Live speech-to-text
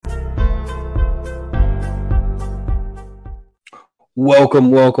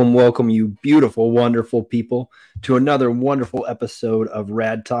Welcome, you beautiful, wonderful people, to another wonderful episode of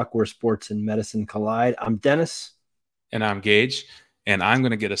Rad Talk, where sports and medicine collide. I'm Dennis. And I'm Gage, and I'm going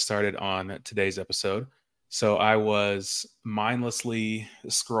to get us started on today's episode. So I was mindlessly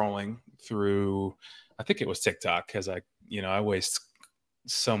scrolling through, I think it was TikTok, because I waste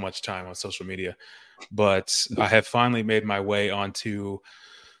so much time on social media. But I have finally made my way onto,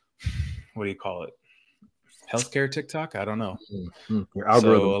 what do you call it? Healthcare TikTok? I don't know. Your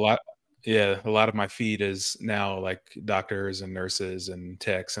algorithm. So a lot of my feed is now like doctors and nurses and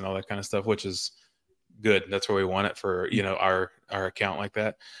techs and all that kind of stuff, which is good. That's where we want it for, our account like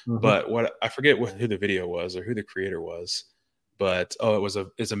that. Mm-hmm. But I forget who the video was or who the creator was, but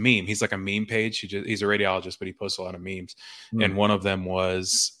it's a meme. He's like a meme page. He's a radiologist, but he posts a lot of memes. Mm-hmm. And one of them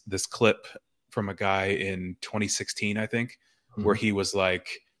was this clip from a guy in 2016, I think, mm-hmm. where he was like,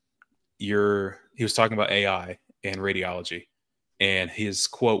 he was talking about AI and radiology, and his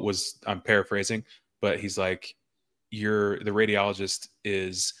quote was, I'm paraphrasing, but he's like, the radiologist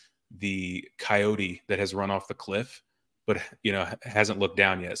is the coyote that has run off the cliff, but hasn't looked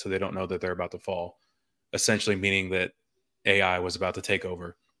down yet, so they don't know that they're about to fall. Essentially meaning that AI was about to take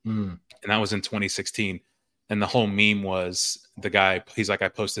over. And that was in 2016. And the whole meme was the guy, he's like, I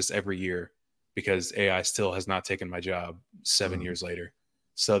post this every year because AI still has not taken my job 7 years later.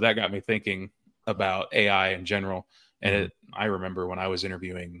 So that got me thinking about AI in general. And I remember when I was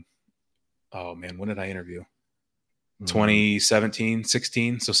interviewing, when did I interview? 2017,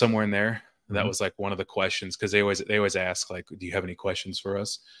 16. So somewhere in there, that was like one of the questions, because they always ask, like, do you have any questions for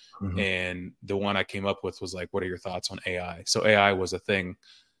us? And the one I came up with was like, what are your thoughts on AI? So AI was a thing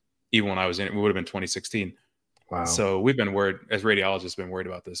even when I was in it. It would have been 2016. Wow. So we've been worried as radiologists, been worried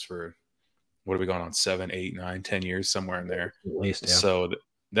about this for, what are we going on, 7, 8, 9, 10 years, somewhere in there. At least, yeah. So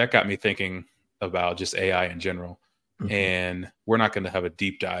that got me thinking about just AI in general. And we're not going to have a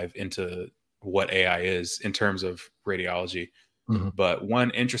deep dive into what AI is in terms of radiology. But one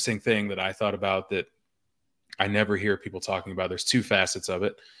interesting thing that I thought about that I never hear people talking about, there's two facets of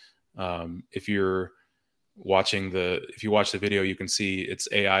it. If you watch the video, you can see it's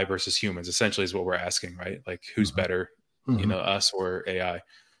AI versus humans, essentially, is what we're asking, right? Like, who's better, us or AI?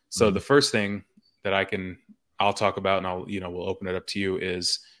 So the first thing that I'll talk about, and we'll open it up to you,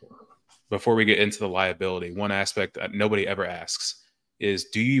 is before we get into the liability, one aspect that nobody ever asks is,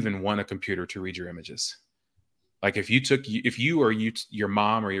 do you even want a computer to read your images? Like, if your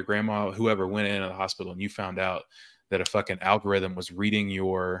mom or your grandma, whoever, went into the hospital and you found out that a fucking algorithm was reading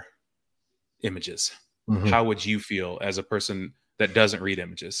your images, how would you feel as a person that doesn't read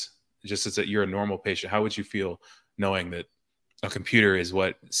images? Just as that you're a normal patient, how would you feel knowing that a computer is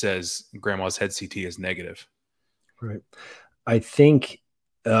what says grandma's head CT is negative? Right. I think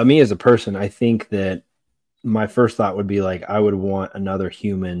me as a person, I think that my first thought would be like, I would want another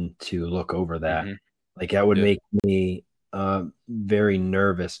human to look over that. Like, that would make me very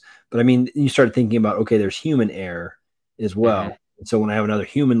nervous. But I mean, you start thinking about, okay, there's human error as well. And so when I have another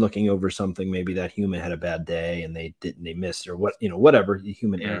human looking over something, maybe that human had a bad day and they missed, or whatever, the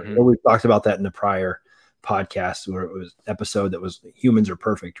human error. We've talked about that in the prior podcast, where it was episode that was humans are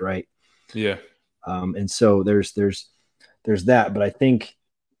perfect, right? Yeah. And so there's that. But I think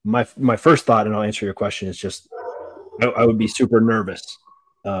my first thought, and I'll answer your question, is just I would be super nervous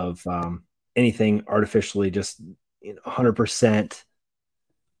of anything artificially just 100%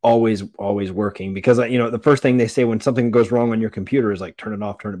 always working, because the first thing they say when something goes wrong on your computer is like, turn it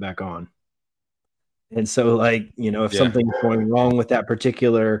off, turn it back on. And so, like, if something's going wrong with that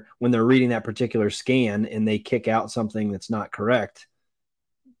particular, when they're reading that particular scan and they kick out something that's not correct,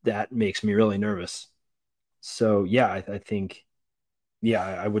 that makes me really nervous. So yeah, I think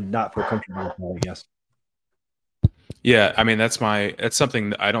I would not feel comfortable with that, I guess. Yeah, I mean, that's something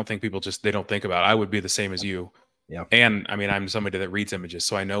that I don't think people they don't think about. I would be the same as you. Yeah. And I mean, I'm somebody that reads images,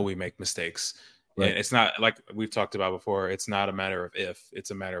 so I know we make mistakes. Right. And it's not like we've talked about before. It's not a matter of if,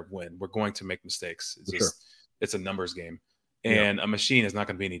 it's a matter of when. We're going to make mistakes. It's a numbers game. And a machine is not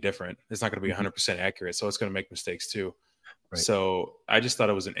going to be any different. It's not going to be 100% accurate. So it's going to make mistakes too. Right. So I just thought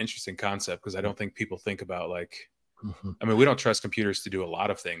it was an interesting concept, because I don't think people think about, like, I mean, we don't trust computers to do a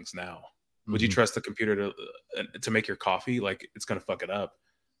lot of things now. Would you trust the computer to make your coffee? Like, it's going to fuck it up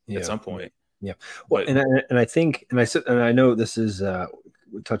at some point. Yeah. Well, and I think, and I know this is,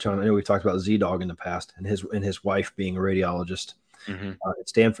 we touch on, I know we've talked about Z-Dog in the past, and his wife being a radiologist at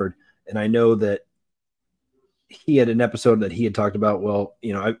Stanford. And I know that he had an episode that he had talked about, well,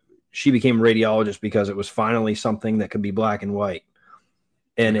 she became a radiologist because it was finally something that could be black and white.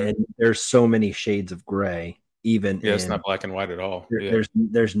 And there's so many shades of gray even Yeah, it's in not black and white at all. there, Yeah.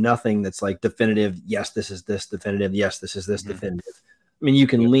 there's nothing that's like definitive. Yes, this is this definitive. Yes, this is this Mm-hmm. definitive. I mean, you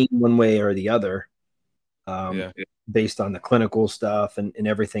can Yeah. lean one way or the other, Yeah. based on the clinical stuff and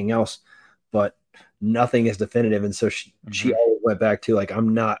everything else, but nothing is definitive. And so she Mm-hmm. always went back to like,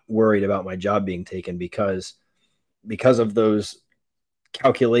 I'm not worried about my job being taken because of those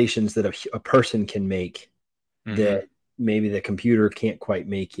calculations that a person can make Mm-hmm. that maybe the computer can't quite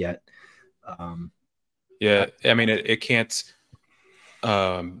make yet. Um, Yeah. I mean, it can't,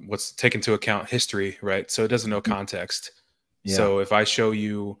 what's take into account history, right? So it doesn't know context. yeah. So if I show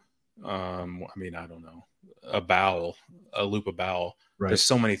you, I mean, I don't know, a loop of bowel, Right. there's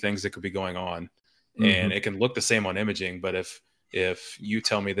so many things that could be going on, and it can look the same on imaging. But if you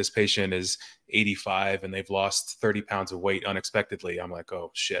tell me this patient is 85 and they've lost 30 pounds of weight unexpectedly, I'm like,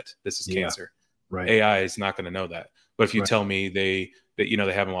 oh shit, this is cancer. Right. AI is not going to know that. But if you Right. tell me they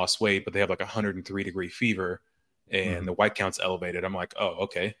haven't lost weight, but they have like 103-degree fever and the white count's elevated, I'm like, oh,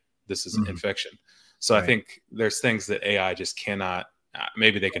 okay, this is infection. So I think there's things that AI just cannot.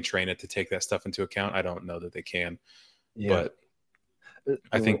 Maybe they can train it to take that stuff into account. I don't know that they can, but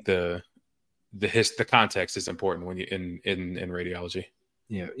I think the context is important when you in radiology.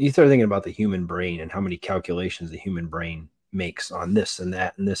 Yeah, you start thinking about the human brain and how many calculations the human brain makes on this and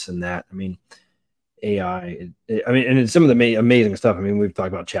that and this and that. I mean, AI. I mean, and it's some of the amazing stuff. I mean, we've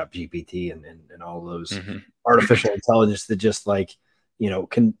talked about Chat GPT and all those artificial intelligence that just like,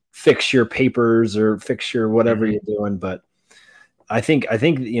 can fix your papers or fix your whatever you're doing. But I think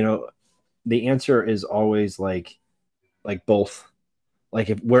the answer is always like both. Like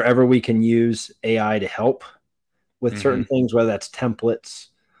if wherever we can use AI to help with certain things, whether that's templates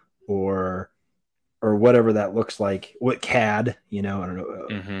or whatever that looks like, what CAD, I don't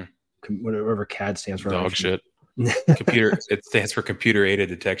know, whatever CAD stands for. Dog shit. Computer. It stands for computer aided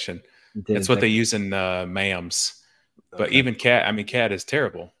detection. It's what they use in MAMS. But even CAD, I mean, CAD is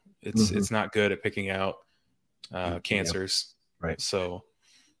terrible. It's not good at picking out cancers. Yeah. Right. So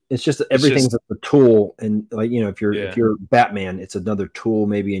it's just everything's a tool, and like if you're Batman, it's another tool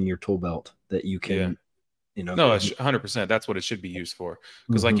maybe in your tool belt that you can, No, 100%. That's what it should be used for.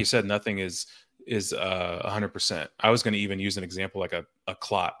 Because like you said, nothing is 100%. I was going to even use an example like a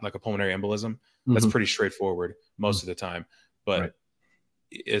clot, like a pulmonary embolism. That's pretty straightforward most of the time, but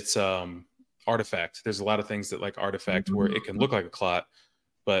it's artifact. There's a lot of things that like artifact where it can look like a clot,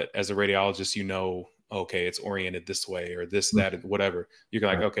 but as a radiologist, okay, it's oriented this way or this, that, whatever. You're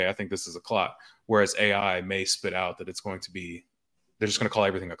like, okay, I think this is a clot. Whereas AI may spit out that it's going to be, they're just going to call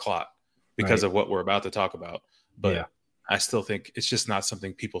everything a clot because of what we're about to talk about. But I still think it's just not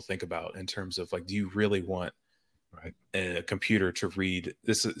something people think about in terms of like, do you really want a computer to read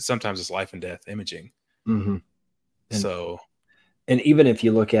this? Sometimes it's life and death imaging. And even if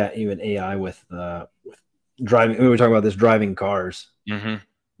you look at even AI with driving, we were talking about this driving cars,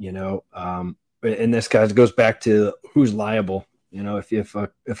 and this guy goes back to who's liable. If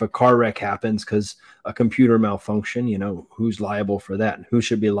a car wreck happens because a computer malfunction, who's liable for that, and who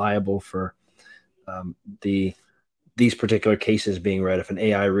should be liable for these particular cases being read. If an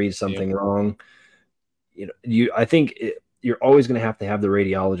AI reads something wrong, I think you're always going to have the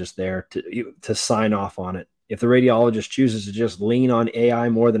radiologist there to sign off on it. If the radiologist chooses to just lean on AI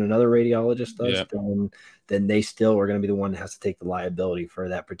more than another radiologist does, then they still are going to be the one that has to take the liability for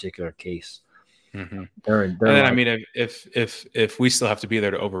that particular case. And then, I mean, if we still have to be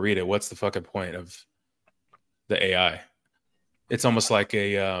there to overread it, what's the fucking point of the AI? It's almost like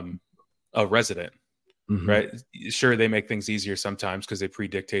a resident, right? Sure, they make things easier sometimes because they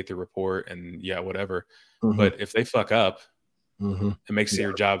predictate the report and whatever. But if they fuck up, it makes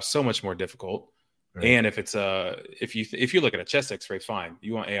your job so much more difficult. Right. And if it's if you look at a chest X-ray, fine.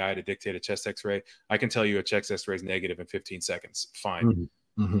 You want AI to dictate a chest X-ray? I can tell you a chest X-ray is negative in 15 seconds. Fine.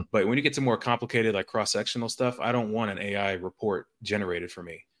 But when you get to more complicated, like cross-sectional stuff, I don't want an AI report generated for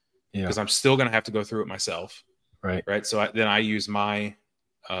me because I'm still going to have to go through it myself. Right. So then I use my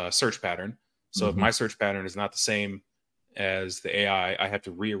search pattern. So if my search pattern is not the same as the AI, I have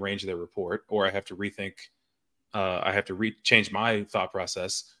to rearrange their report, or I have to rethink. I have to change my thought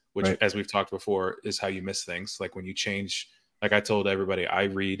process, which, as we've talked before, is how you miss things. Like when you change, like I told everybody, I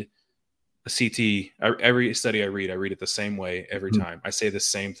read a CT, every study I read it the same way every time. I say the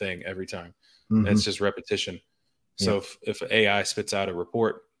same thing every time. It's just repetition. So if AI spits out a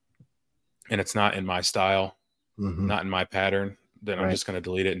report and it's not in my style, not in my pattern, then I'm just going to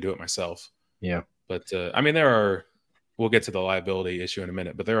delete it and do it myself. Yeah. But I mean, we'll get to the liability issue in a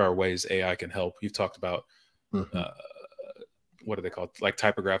minute, but there are ways AI can help. You've talked about what are they called? Like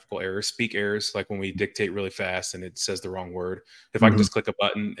typographical errors, speak errors, like when we dictate really fast and it says the wrong word. If I can just click a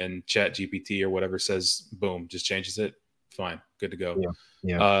button and Chat GPT or whatever says, boom, just changes it. Fine. Good to go.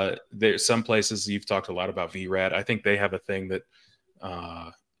 There's some places you've talked a lot about VRAD. I think they have a thing that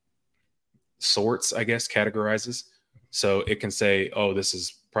sorts, I guess, categorizes. So it can say, oh, this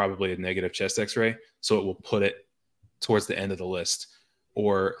is probably a negative chest x-ray. So it will put it towards the end of the list,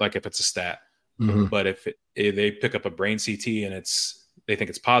 or like if it's a stat. But if they pick up a brain CT and they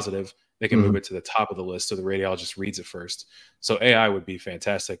think it's positive, they can move it to the top of the list so the radiologist reads it first. So AI would be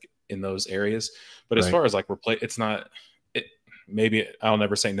fantastic in those areas. But as far as like it's not, maybe I'll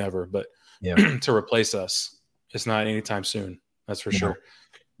never say never, but to replace us, it's not anytime soon. That's for sure.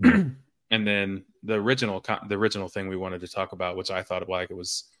 And then the original thing we wanted to talk about, which I thought like it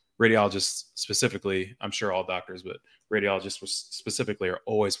was radiologists specifically, I'm sure all doctors, but radiologists specifically are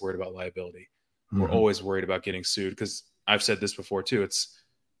always worried about liability. We're always worried about getting sued, because I've said this before too. It's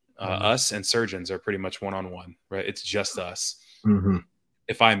us and surgeons are pretty much one-on-one, right? It's just us.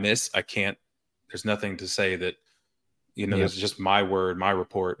 If I miss, I can't, there's nothing to say that, there's just my word, my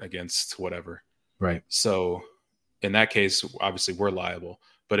report against whatever. Right. So in that case, obviously we're liable.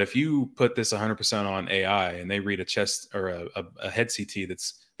 But if you put this 100% on AI and they read a chest or a head CT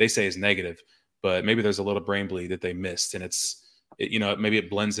they say is negative, but maybe there's a little brain bleed that they missed, and maybe it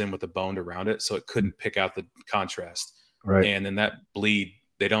blends in with the bone around it, so it couldn't pick out the contrast. Right. And then that bleed,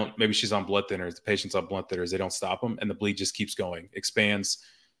 maybe she's on blood thinners, the patient's on blood thinners, they don't stop them, and the bleed just keeps going, expands,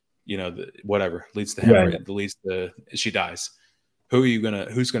 whatever, leads to hemorrhage, leads to, she dies.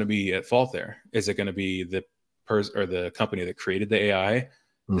 Who's gonna be at fault there? Is it gonna be the person or the company that created the AI?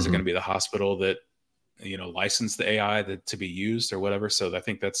 Is it gonna be the hospital that, licensed the AI to be used or whatever? So I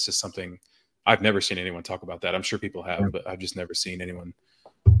think that's just something I've never seen anyone talk about that. I'm sure people have, but I've just never seen anyone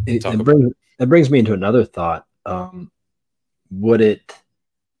talk about it. That brings me into another thought.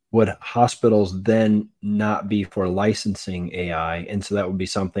 Would hospitals then not be for licensing AI? And so that would be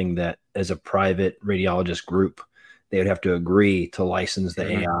something that, as a private radiologist group, they would have to agree to license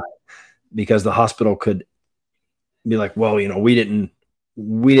the AI, because the hospital could be like, well, we didn't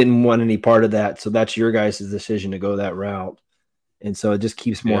want any part of that, so that's your guys' decision to go that route. And so it just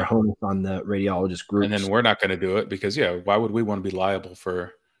keeps more onus on the radiologist group. And then we're not going to do it because, why would we want to be liable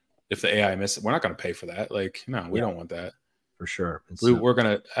for if the AI misses? We're not going to pay for that. Like, no, we don't want that. For sure. We're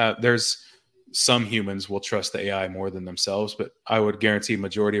going to, there's some humans will trust the AI more than themselves, but I would guarantee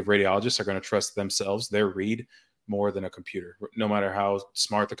majority of radiologists are going to trust themselves, their read, more than a computer, no matter how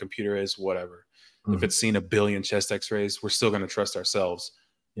smart the computer is, whatever. If it's seen 1 billion chest x-rays, we're still going to trust ourselves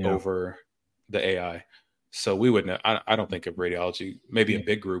over the AI. So we wouldn't, I don't think of radiology, maybe a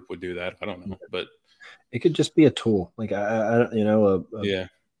big group would do that. I don't know, but it could just be a tool. Like,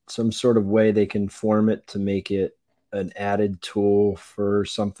 some sort of way they can form it to make it an added tool for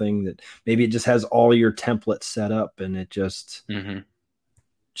something that maybe it just has all your templates set up and it just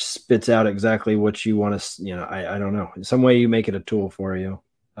spits out exactly what you want to, I don't know. In some way you make it a tool for you.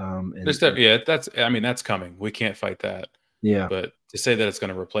 That's coming. We can't fight that. Yeah. But to say that it's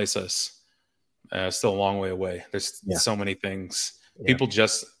going to replace us, still a long way away. There's so many things. People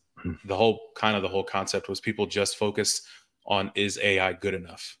just, the whole concept was people just focus on, is AI good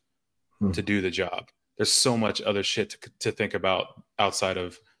enough to do the job? There's so much other shit to think about outside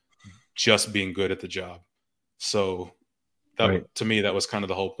of just being good at the job. So to me, that was kind of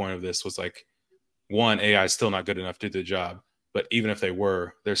the whole point of this, was like, one, AI is still not good enough to do the job. But even if they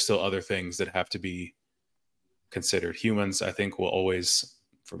were, there's still other things that have to be considered. Humans, I think, will always,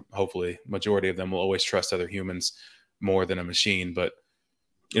 hopefully, majority of them will always trust other humans more than a machine. But,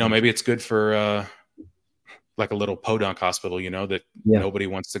 maybe it's good for like a little podunk hospital, that nobody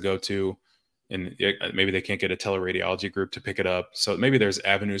wants to go to. And maybe they can't get a teleradiology group to pick it up. So maybe there's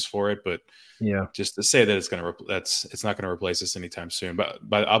avenues for it. But just to say that it's not going to replace us anytime soon. But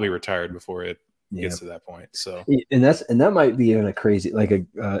I'll be retired before it gets to that point. So and that might be in a crazy, like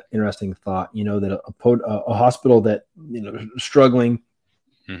a interesting thought, that a hospital that struggling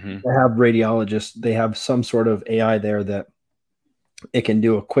to have radiologists, they have some sort of AI there that it can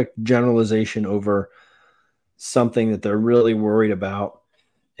do a quick generalization over something that they're really worried about.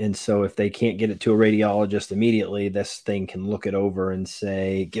 And so if they can't get it to a radiologist immediately, this thing can look it over and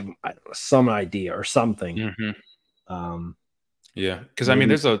say, give them some idea or something. Because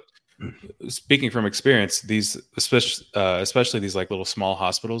there's speaking from experience, these especially these like little small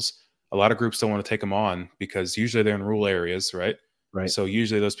hospitals, a lot of groups don't want to take them on because usually they're in rural areas, right? So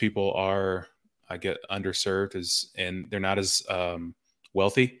usually those people are, underserved and they're not as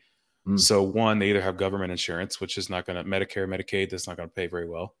wealthy. So one, they either have government insurance, which is not going to, Medicare, Medicaid, that's not going to pay very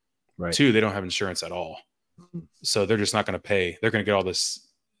well. 2, they don't have insurance at all. So they're just not going to pay. They're going to get all this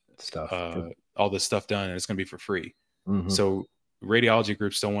stuff done, and it's going to be for free. Mm-hmm. So radiology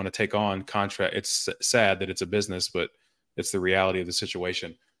groups don't want to take on contract. It's sad that it's a business, but it's the reality of the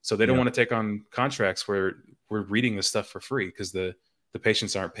situation. So they don't want to take on contracts where we're reading this stuff for free because the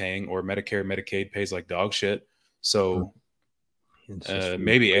patients aren't paying, or Medicare, Medicaid pays like dog shit. So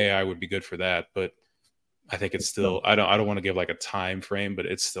maybe AI would be good for that, but I think it's still, I don't want to give like a time frame, but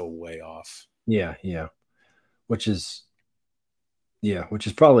it's still way off. Yeah. Which is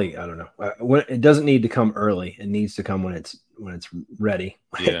probably, I don't know. When it doesn't need to come early, it needs to come when it's ready.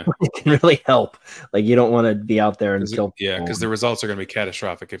 Yeah, it can really help. Like you don't want to be out there and kill. Yeah, because the results are going to be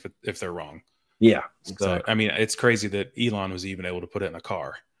catastrophic if they're wrong. Yeah, exactly. So I mean, it's crazy that Elon was even able to put it in a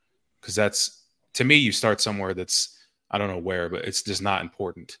car, because that's, to me, you start somewhere that's, I don't know where, but it's just not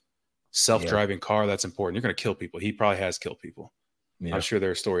important. Self-driving car, that's important. You're going to kill people. He probably has killed people. Yeah. I'm sure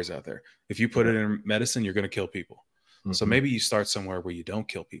there are stories out there. If you put it in medicine, you're going to kill people. Mm-hmm. So maybe you start somewhere where you don't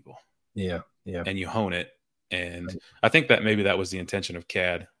kill people. Yeah. And you hone it. And I think that maybe that was the intention of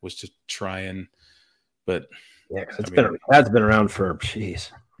CAD, was to try and, but yeah, CAD's been around for,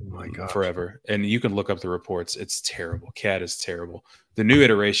 jeez, oh my God, forever. And you can look up the reports. It's terrible. CAD is terrible. The new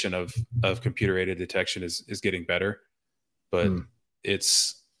iteration of computer aided detection is getting better, but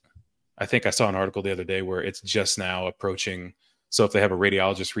I think I saw an article the other day where it's just now approaching. So if they have a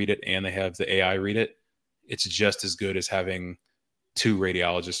radiologist read it and they have the AI read it, it's just as good as having 2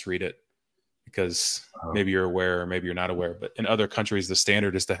 radiologists read it, because maybe you're aware or maybe you're not aware, but in other countries, the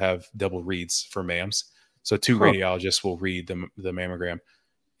standard is to have double reads for MAMs. So 2 radiologists will read the mammogram.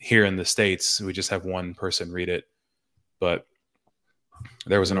 Here in the States, we just have 1 person read it. But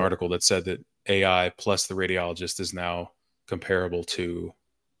there was an article that said that AI plus the radiologist is now comparable to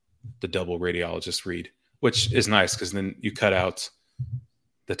the double radiologist read, which is nice because then you cut out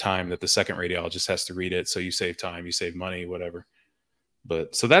the time that the second radiologist has to read it. So you save time, you save money, whatever.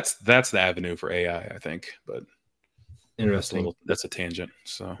 But so that's the avenue for AI, I think. But interesting. That's a tangent.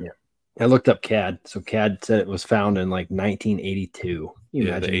 So yeah, I looked up CAD. So CAD said it was found in like 1982. The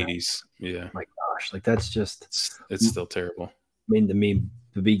 80s. Yeah. My gosh, like that's just it's still terrible. I mean, to me,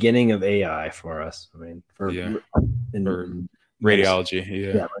 the beginning of AI for us. I mean, for radiology,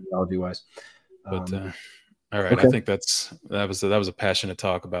 radiology wise. But all right, okay. I think that was a passionate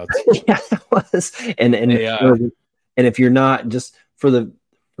talk about. Yeah, it was. And AI. And if you're not, just for the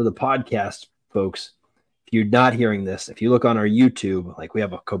podcast folks, if you're not hearing this, if you look on our YouTube, like we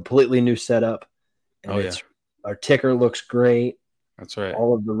have a completely new setup, and our ticker looks great. That's right.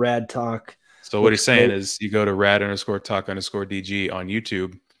 All of the rad talk. So what he's saying is, you go to rad_talk_DG on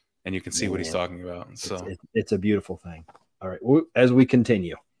YouTube, and you can see what he's talking about. So it's a beautiful thing. All right, as we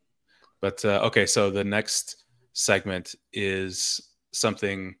continue. But okay, so the next segment is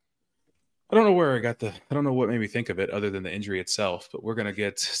something I don't know where I don't know what made me think of it other than the injury itself. But we're gonna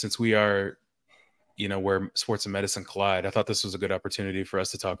get, since we are, where sports and medicine collide, I thought this was a good opportunity for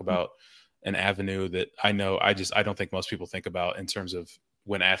us to talk about an avenue that I don't think most people think about in terms of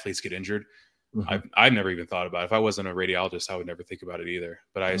when athletes get injured. Mm-hmm. I've never even thought about it. If I wasn't a radiologist, I would never think about it either.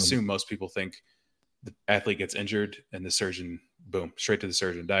 But I assume most people think the athlete gets injured and the surgeon, boom, straight to the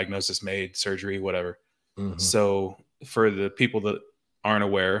surgeon, diagnosis made, surgery, whatever. Mm-hmm. So for the people that aren't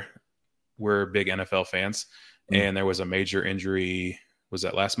aware, we're big NFL fans, and there was a major injury. Was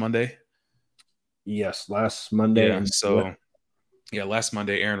that last Monday? Yes, last Monday. Yeah, last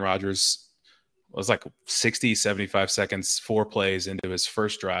Monday, Aaron Rodgers was like 60, 75 seconds, 4 plays into his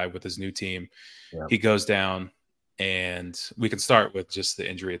first drive with his new team. Yeah. He goes down, and we can start with just the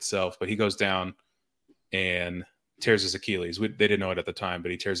injury itself, but he goes down and tears his Achilles. They didn't know it at the time,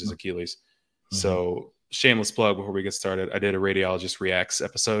 but he tears his Achilles. Mm-hmm. So shameless plug before we get started. I did a Radiologist Reacts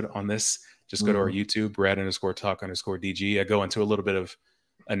episode on this. Just go to our YouTube, rad_talk_DG. I go into a little bit of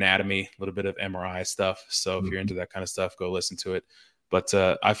anatomy, a little bit of MRI stuff. So if you're into that kind of stuff, go listen to it. But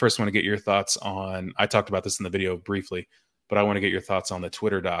I first want to get your thoughts on, I talked about this in the video briefly, but I want to get your thoughts on the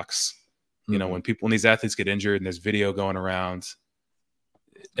Twitter docs. When these athletes get injured and there's video going around,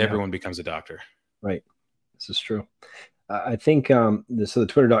 everyone becomes a doctor. Right. This is true. I think the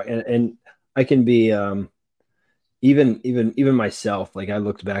Twitter doc, and I can be even myself. Like I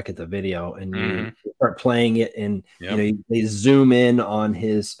looked back at the video, and you start playing it, and they zoom in on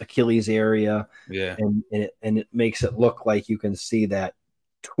his Achilles area, and it makes it look like you can see that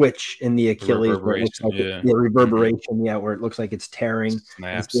twitch in the Achilles, where it looks like reverberation, where it looks like it's tearing,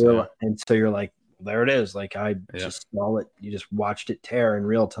 snaps, and so you're like, there it is. Like I just saw it. You just watched it tear in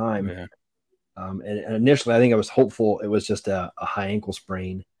real time. Yeah. And initially, I think I was hopeful it was just a high ankle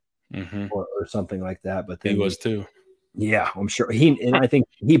sprain or something like that. But then he was too. Yeah, I'm sure I think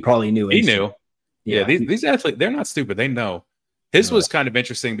he probably knew. He knew. Yeah, these athletes, they're not stupid. They know. His was kind of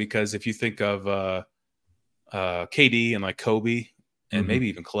interesting because if you think of KD and like Kobe and maybe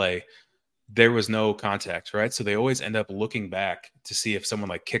even Clay, there was no contact, right? So they always end up looking back to see if someone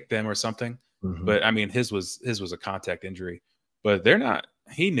like kicked them or something. But I mean, his was a contact injury. But they're not.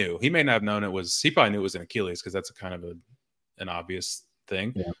 He knew. He may not have known it was. He probably knew it was an Achilles because that's a kind of an obvious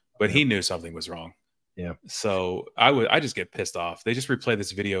thing. Yeah. But he knew something was wrong. Yeah. So I just get pissed off. They just replay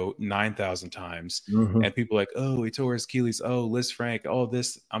this video 9,000 times, and people are like, oh, he tore his Achilles. Oh, Liz Frank. Oh,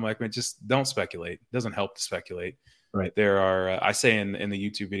 this. I'm like, man, just don't speculate. It doesn't help to speculate. Right. There are. I say in the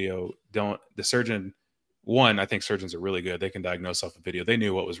YouTube video, don't the surgeon. One, I think surgeons are really good. They can diagnose off a video. They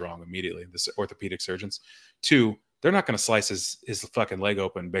knew what was wrong immediately. The orthopedic surgeons. Two, they're not going to slice his fucking leg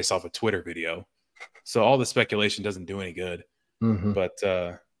open based off a Twitter video. So all the speculation doesn't do any good. But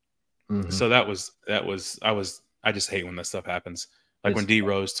so that was I just hate when that stuff happens. Like when D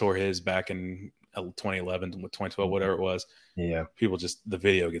Rose tore his back in 2011 with 2012, whatever it was. Yeah. People just, the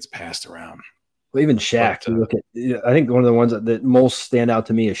video gets passed around. Well, even Shaq, you look at, I think one of the ones that most stand out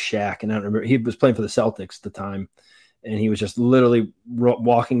to me is Shaq. And I don't remember, he was playing for the Celtics at the time, and he was just literally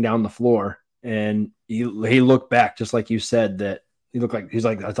walking down the floor, and he looked back, just like you said, that he looked like, he's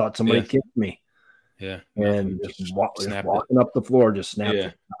like, I thought somebody kicked me. Yeah. And just walking up the floor, just snapped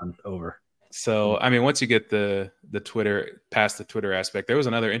it over. So, I mean, once you get the Twitter, past the Twitter aspect, there was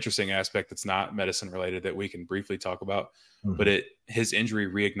another interesting aspect that's not medicine related that we can briefly talk about, but his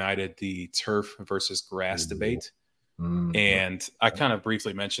injury reignited the turf versus grass debate. And I kind of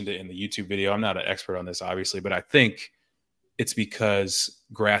briefly mentioned it in the YouTube video. I'm not an expert on this, obviously, but I think it's because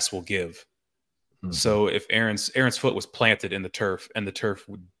grass will give. So if Aaron's foot was planted in the turf and the turf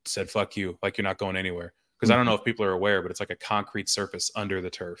said, fuck you, like you're not going anywhere. Because I don't know if people are aware, but it's like a concrete surface under the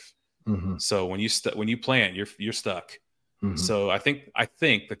turf. So when you plant, you're stuck. So I think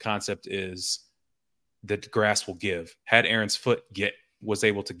the concept is that grass will give. Had Aaron's foot was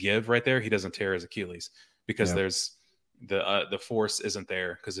able to give right there, he doesn't tear his Achilles because there's the force isn't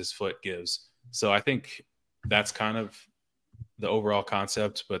there because his foot gives. So I think that's kind of the overall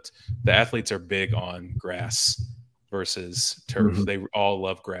concept, but the athletes are big on grass versus turf. They all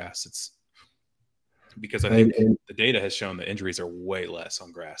love grass. It's because I think the data has shown that injuries are way less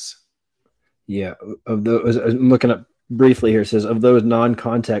on grass. Yeah. Of those, I'm looking up briefly here, it says of those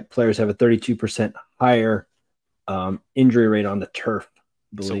non-contact players have a 32% higher injury rate on the turf.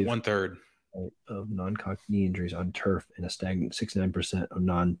 So 1/3 of non-contact knee injuries on turf and a stagnant 69% of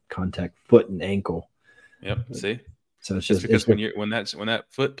non-contact foot and ankle. Yep. See? So it's just because when that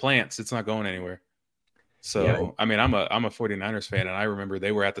foot plants, it's not going anywhere. So I mean, I'm a 49ers fan, and I remember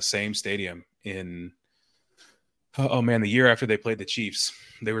they were at the same stadium in the year after they played the Chiefs.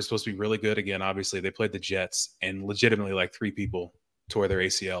 They were supposed to be really good again. Obviously, they played the Jets, and legitimately like 3 people tore their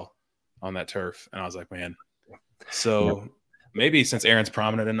ACL on that turf. And I was like, man. So maybe since Aaron's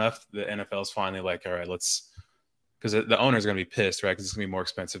prominent enough, the NFL's finally like, all right, let's. Because the owner's going to be pissed, right? Because it's going to be more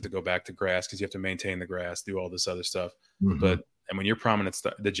expensive to go back to grass because you have to maintain the grass, do all this other stuff. And when you're prominent,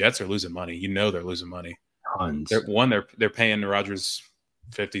 the Jets are losing money. You know they're losing money. Tons. They're paying Rodgers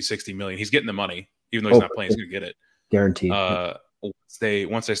 $50-60 million. He's getting the money, even though he's not playing. He's going to get it guaranteed.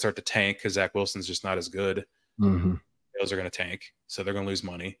 Once they start to tank because Zach Wilson's just not as good, those are going to tank. So they're going to lose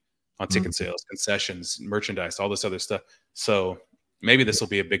money on ticket sales, concessions, merchandise, all this other stuff. So maybe this will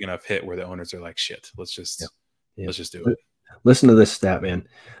be a big enough hit where the owners are like, shit, let's just do it. Listen to this stat, man.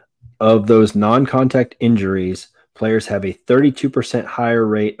 Of those non-contact injuries, players have a 32% higher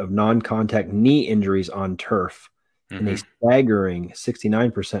rate of non-contact knee injuries on turf and a staggering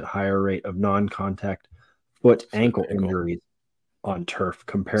 69% higher rate of non-contact foot ankle injuries on turf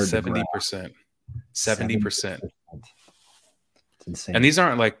compared to 70%. 70%. It's insane. And these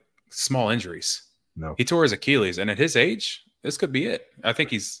aren't like small injuries. No. He tore his Achilles, and at his age, this could be it. I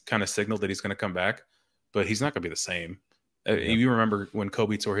think he's kind of signaled that he's going to come back, but he's not going to be the same. You remember when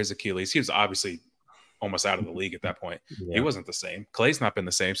Kobe tore his Achilles, he was obviously almost out of the league at that point. He wasn't the same. Clay's not been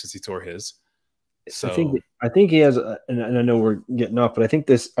the same since he tore his. So I think he has, and I know we're getting off, but I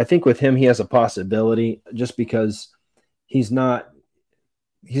think with him, he has a possibility just because he's not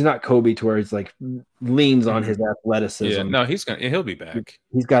Kobe to where he's like leans on his athleticism. Yeah, no, he'll be back.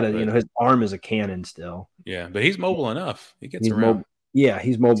 He's got his arm is a cannon still. Yeah, but he's mobile enough. He gets around.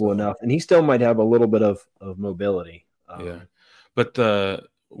 He's mobile enough, and he still might have a little bit of mobility. But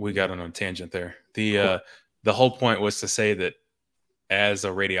we got on a tangent there. The whole point was to say that as a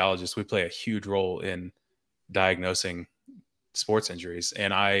radiologist, we play a huge role in diagnosing sports injuries,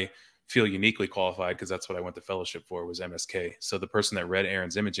 and I feel uniquely qualified because that's what I went to fellowship for, was MSK. So the person that read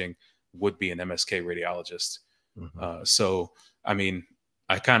Aaron's imaging would be an MSK radiologist. So I mean,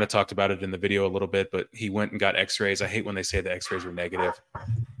 I kind of talked about it in the video a little bit, but he went and got x-rays. I hate when they say the x-rays were negative.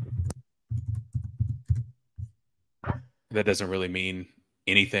 That doesn't really mean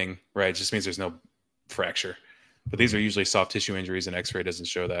anything, right? It just means there's no fracture. But these are usually soft tissue injuries, and x-ray doesn't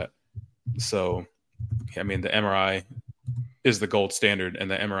show that. So, I mean, the MRI is the gold standard,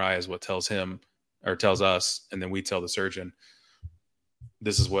 and the MRI is what tells him or tells us, and then we tell the surgeon,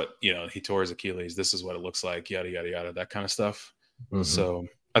 this is what, he tore his Achilles. This is what it looks like, yada, yada, yada, that kind of stuff. Mm-hmm. So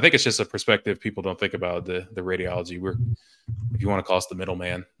I think it's just a perspective people don't think about the radiology. If you want to call us the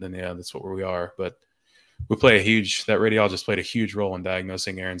middleman, then yeah, that's what we are. But that radiologist played a huge role in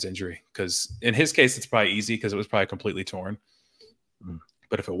diagnosing Aaron's injury, because in his case, it's probably easy because it was probably completely torn. Mm.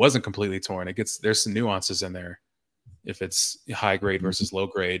 But if it wasn't completely torn, there's some nuances in there. If it's high grade versus low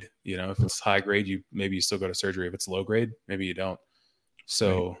grade, if it's high grade, maybe you still go to surgery. If it's low grade, maybe you don't.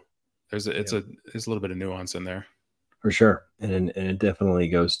 So there's a little bit of nuance in there. For sure. And it definitely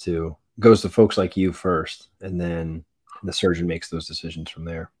goes to folks like you first, and then the surgeon makes those decisions from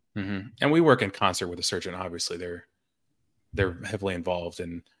there. Mm-hmm. And we work in concert with the surgeon. Obviously they're heavily involved,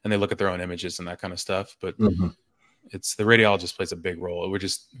 and they look at their own images and that kind of stuff, but it's the radiologist plays a big role.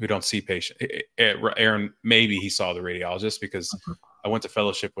 We don't see patient. Aaron, maybe he saw the radiologist because I went to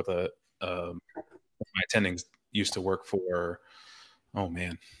fellowship with my attendings used to work for,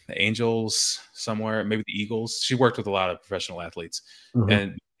 the Angels somewhere, maybe the Eagles. She worked with a lot of professional athletes. Mm-hmm.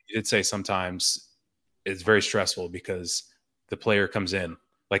 And he did say sometimes it's very stressful because the player comes in,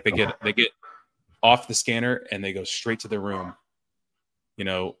 like they get off the scanner and they go straight to their room,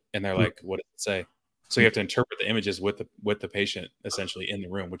 and they're like, what did it say? So you have to interpret the images with the patient essentially in the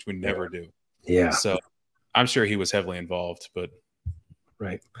room, which we never do. Yeah. So I'm sure he was heavily involved, but.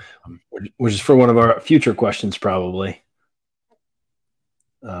 Right. Which is for one of our future questions, probably.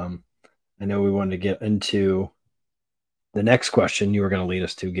 I know we wanted to get into the next question you were going to lead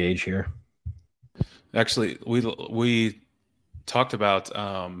us to, Gage, here. Actually, we talked about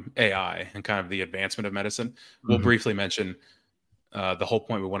AI and kind of the advancement of medicine. We'll briefly mention the whole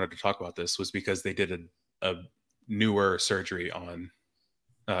point we wanted to talk about this was because they did a newer surgery on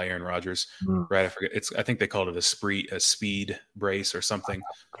Aaron Rodgers, right? I forget. I think they called it a speed brace or something.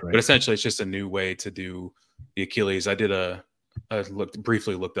 Right. But essentially, it's just a new way to do the Achilles. I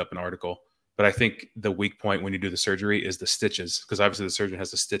briefly looked up an article, but I think the weak point when you do the surgery is the stitches, because obviously the surgeon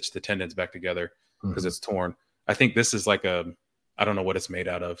has to stitch the tendons back together because it's torn. I think this is like I don't know what it's made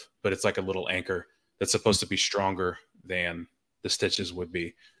out of, but it's like a little anchor that's supposed to be stronger than the stitches would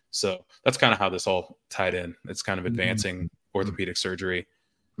be. So that's kind of how this all tied in. It's kind of advancing orthopedic surgery.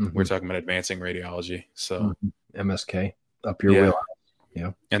 We're talking about advancing radiology. So MSK up your wheel.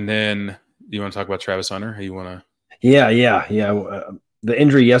 Yeah. And then you want to talk about Travis Hunter? Or you want to? Yeah. The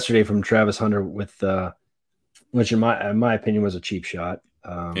injury yesterday from Travis Hunter with, which in my opinion was a cheap shot.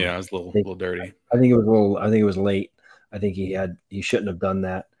 It was a little dirty. I think it was late. I think he shouldn't have done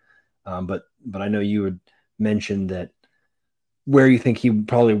that. But I know you had mentioned that where you think he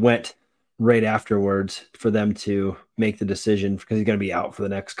probably went right afterwards for them to make the decision, because he's going to be out for the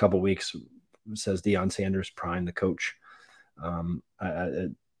next couple of weeks, says Deion Sanders, Prime, the coach. I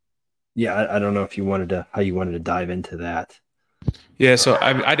don't know if how you wanted to dive into that. Yeah, so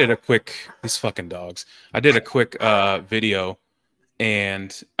I did these fucking dogs. I did a quick video,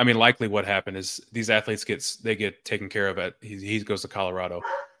 and I mean, likely what happened is these athletes get taken care of he goes to Colorado.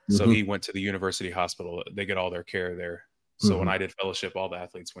 So he went to the university hospital. They get all their care there. So when I did fellowship, all the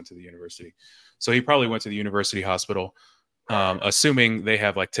athletes went to the university. So he probably went to the university hospital, assuming they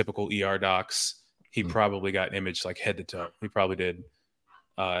have like typical ER docs. He probably got imaged like head to toe. He probably did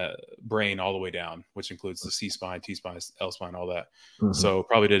brain all the way down, which includes the C-spine, T-spine, L-spine, all that. So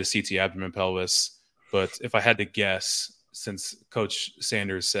probably did a CT abdomen, pelvis. But if I had to guess, since Coach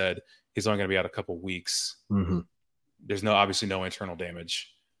Sanders said he's only going to be out a couple weeks, there's obviously no internal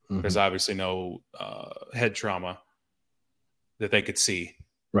damage. There's obviously no head trauma that they could see.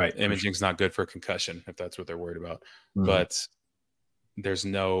 Right. Imaging's not good for concussion if that's what they're worried about. But there's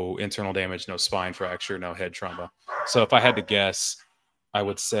no internal damage, no spine fracture, no head trauma. So if I had to guess, I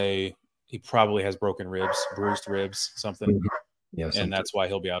would say he probably has broken ribs, bruised ribs, something. And that's why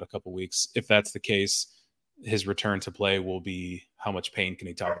he'll be out a couple weeks. If that's the case, his return to play will be how much pain can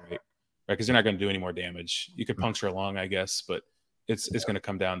he tolerate, right? Because you're not going to do any more damage. You could puncture a lung, I guess, but it's going to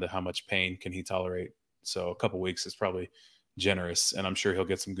come down to how much pain can he tolerate. So a couple weeks is probably generous, and I'm sure he'll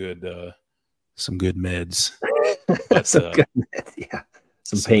get some good meds. But, some good meds, yeah.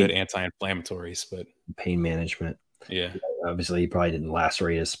 Some pain, good anti-inflammatories, but pain management. Yeah. Obviously, he probably didn't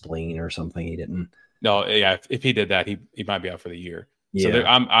lacerate his spleen or something. He didn't. No, yeah. If he did that, he might be out for the year. Yeah. So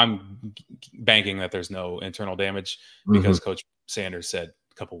I'm banking that there's no internal damage because Coach Sanders said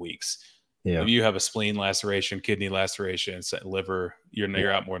couple weeks. Yeah. If you have a spleen laceration, kidney laceration, liver,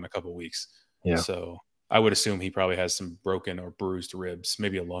 you're out more than a couple weeks. Yeah. So I would assume he probably has some broken or bruised ribs,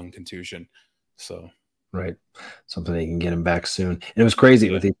 maybe a lung contusion. So right, something they can get him back soon. And it was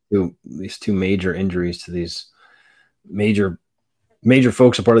crazy with these two major injuries to these major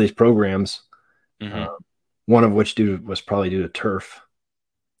folks a part of these programs. One of which was probably due to turf.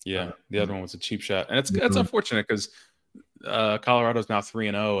 Yeah, the other one was a cheap shot, and it's unfortunate because Colorado's now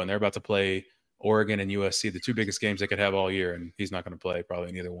 3-0, and they're about to play Oregon and USC, the two biggest games they could have all year, and he's not going to play probably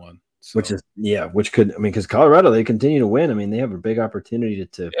in either one. So. Which could, I mean, because Colorado, they continue to win. I mean, they have a big opportunity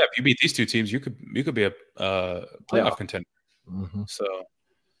to. Yeah, if you beat these two teams, you could be a playoff contender. So,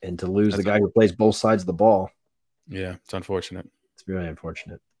 and to lose the guy who plays both sides of the ball. Yeah, it's unfortunate. It's really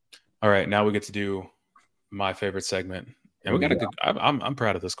unfortunate. All right, now we get to do my favorite segment, and we got a good. I'm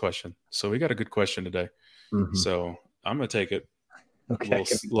proud of this question. So we got a good question today. So I'm gonna take it. Okay,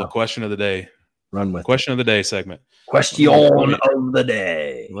 little question of the day. Run with question of the day segment. Question of the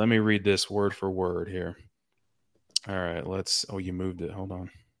day. Let me read this word for word here. All right, let's. Oh, you moved it. Hold on.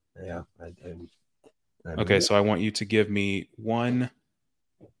 Yeah. Okay, so I want you to give me one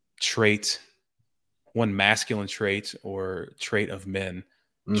masculine trait or trait of men,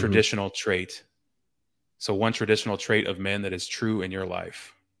 traditional trait. So one traditional trait of men that is true in your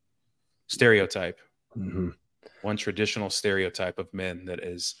life. Stereotype. One traditional stereotype of men that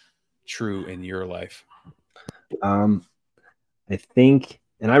is true in your life. I think,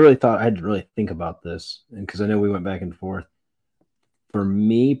 and I really thought I had to really think about this, and because I know we went back and forth. For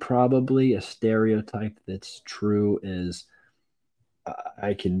me, probably a stereotype that's true is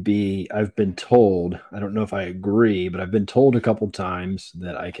I've been told, I don't know if I agree, but I've been told a couple times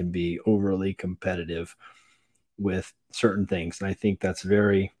that I can be overly competitive with certain things. And I think that's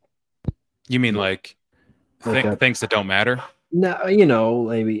very. You mean like things that don't matter? No,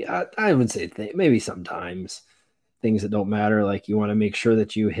 maybe I would say maybe sometimes things that don't matter. Like you want to make sure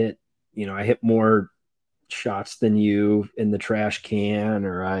that you hit, I hit more shots than you in the trash can,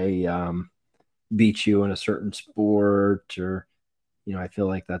 or I beat you in a certain sport, or, I feel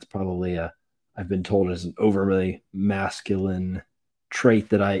like that's probably I've been told is an overly masculine trait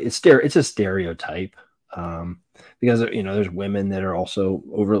that it's a stereotype. Because, there's women that are also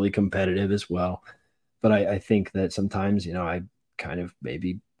overly competitive as well. But I think that sometimes, I kind of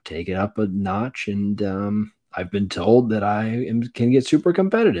maybe take it up a notch, and I've been told that I can get super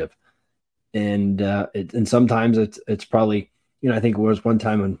competitive. And and sometimes it's probably, I think it was one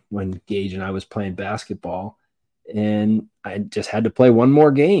time when Gage and I was playing basketball, and I just had to play one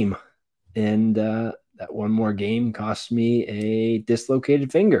more game. And that one more game cost me a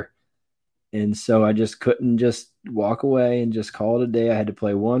dislocated finger. And so I just couldn't just walk away and just call it a day. I had to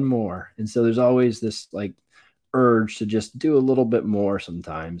play one more. And so there's always this like urge to just do a little bit more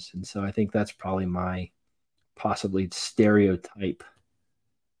sometimes. And so I think that's probably my possibly stereotype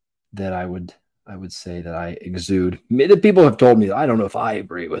that I would say that I exude. People have told me, I don't know if I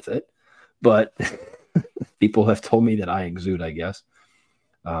agree with it, but people have told me that I exude, I guess.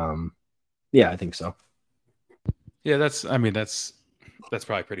 Yeah, I think so. Yeah, that's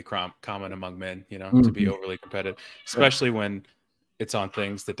probably pretty common among men, to be overly competitive, especially when it's on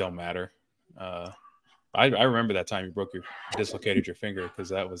things that don't matter. I remember that time you dislocated your finger,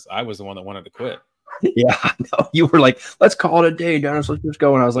 because I was the one that wanted to quit. Yeah, no, you were like, let's call it a day, Dennis. Let's just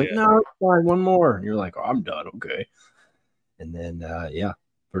go. And I was like, no, it's fine. One more. And you're like, oh, I'm done. Okay. And then,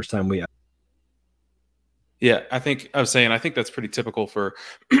 first time we. Yeah, I think that's pretty typical for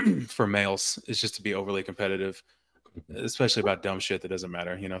males, is just to be overly competitive, especially about dumb shit that doesn't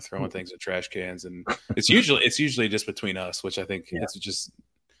matter. Throwing things at trash cans, and it's usually just between us, which I think it's just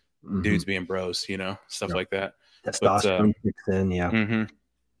dudes being bros, stuff like that. Testosterone kicks in, yeah.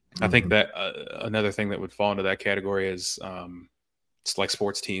 I think that another thing that would fall into that category is it's like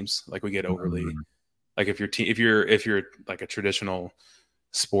sports teams. Like we get overly, like if you're like a traditional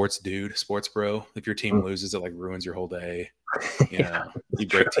sports bro, if your team loses, it like ruins your whole day. You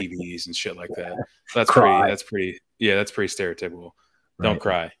break TVs and shit like that. That's pretty stereotypical. Right. Don't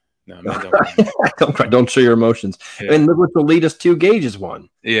cry. No, man, don't cry. Don't cry. Don't show your emotions. Yeah. And look what will lead us to Gage's one.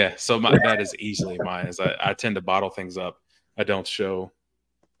 Yeah. So that is easily mine. Is I tend to bottle things up. I don't show.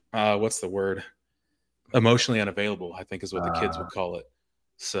 What's the word? Emotionally unavailable, I think is what the kids would call it.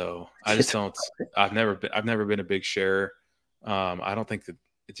 So I just don't. I've never been a big sharer. I don't think that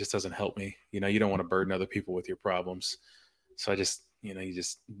it just doesn't help me. You don't want to burden other people with your problems. So I just, you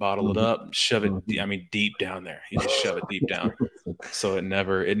just bottle it up, shove it. Deep down there. You just shove it deep down, so it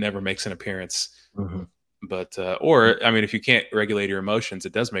never makes an appearance. But if you can't regulate your emotions,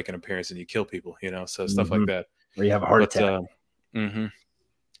 it does make an appearance, and you kill people. So stuff like that. Or you have a heart attack.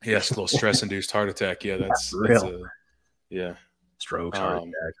 Yes, a little stress-induced heart attack. Yeah, that's a yeah. Strokes, heart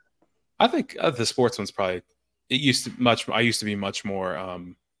attack. I think the sports one's probably. I used to be much more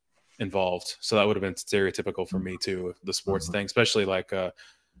involved, so that would have been stereotypical for me too. The sports thing, especially like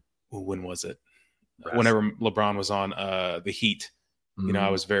when was it? Whenever LeBron was on the Heat, I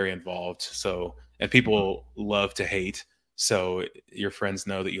was very involved. So, and people love to hate. So your friends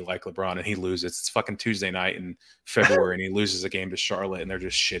know that you like LeBron and he loses. It's fucking Tuesday night in February and he loses a game to Charlotte and they're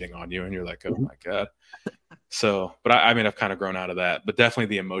just shitting on you. And you're like, oh my God. So, but I mean, I've kind of grown out of that, but definitely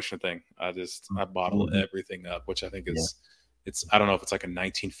the emotion thing. I bottle everything up, which I think is, I don't know if it's like a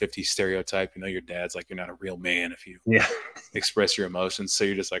 1950s stereotype. Your dad's like, you're not a real man if you express your emotions. So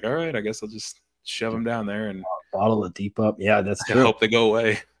you're just like, all right, I guess I'll just shove them down there and bottle it deep up. Yeah, that's true. I hope they go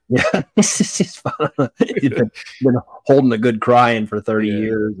away. Yeah, you've been holding a good crying for 30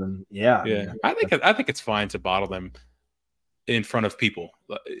 years, and I think it's fine to bottle them in front of people.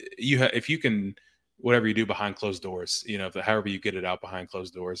 If you can, whatever you do behind closed doors, however you get it out behind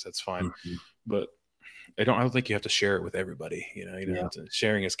closed doors, that's fine. But I don't think you have to share it with everybody.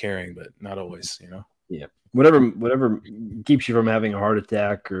 Sharing is caring, but not always. Yeah, whatever keeps you from having a heart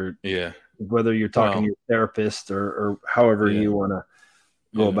attack, or whether you're talking to your therapist or however you want to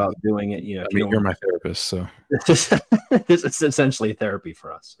go about doing it. You're my therapist, so it's essentially therapy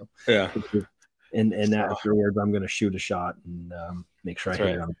for us. So. Yeah. And afterwards, I'm going to shoot a shot and make sure I hit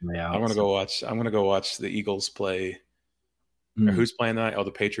it on the way out. I'm going to go watch the Eagles play. Or who's playing that? Oh,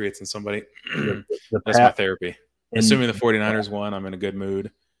 the Patriots and somebody. That's my therapy. Assuming the 49ers won, I'm in a good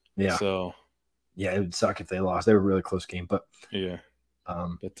mood. Yeah. So. Yeah, it would suck if they lost. They were a really close game, but yeah.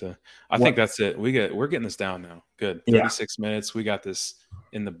 But I think that's it. We're getting this down now. Good. 36 minutes. We got this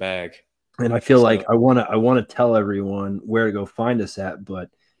in the bag. And I feel like I want to tell everyone where to go find us at, but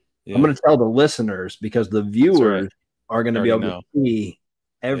I'm going to tell the listeners because the viewers are going to be able to see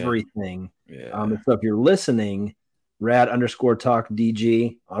everything. Yeah. So if you're listening,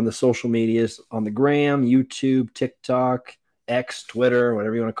 rad_talk_DG on the social medias, on the gram, YouTube, TikTok, X, Twitter,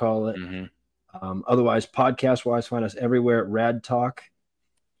 whatever you want to call it. Otherwise, podcast-wise, find us everywhere at Rad Talk.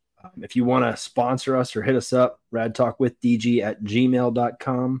 If you want to sponsor us or hit us up,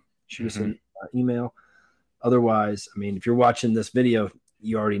 radtalkwithdg@gmail.com. Shoot us an email. Otherwise, I mean, if you're watching this video,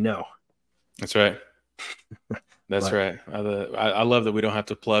 you already know. That's right. That's right. I love that we don't have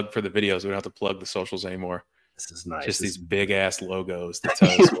to plug for the videos. We don't have to plug the socials anymore. This is nice. Just these big-ass logos that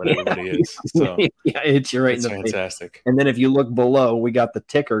tell us what everybody is. So it's right in the fantastic. Face. And then if you look below, we got the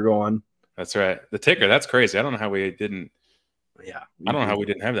ticker going. That's right. The ticker. That's crazy. I don't know how we didn't. Yeah. I don't know how we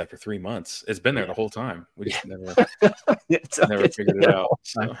didn't have that for 3 months. It's been there the whole time. We just never figured it out.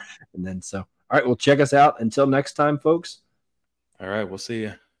 So. And then all right. Well, check us out. Until next time, folks. All right. We'll see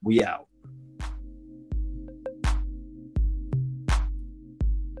you. We out.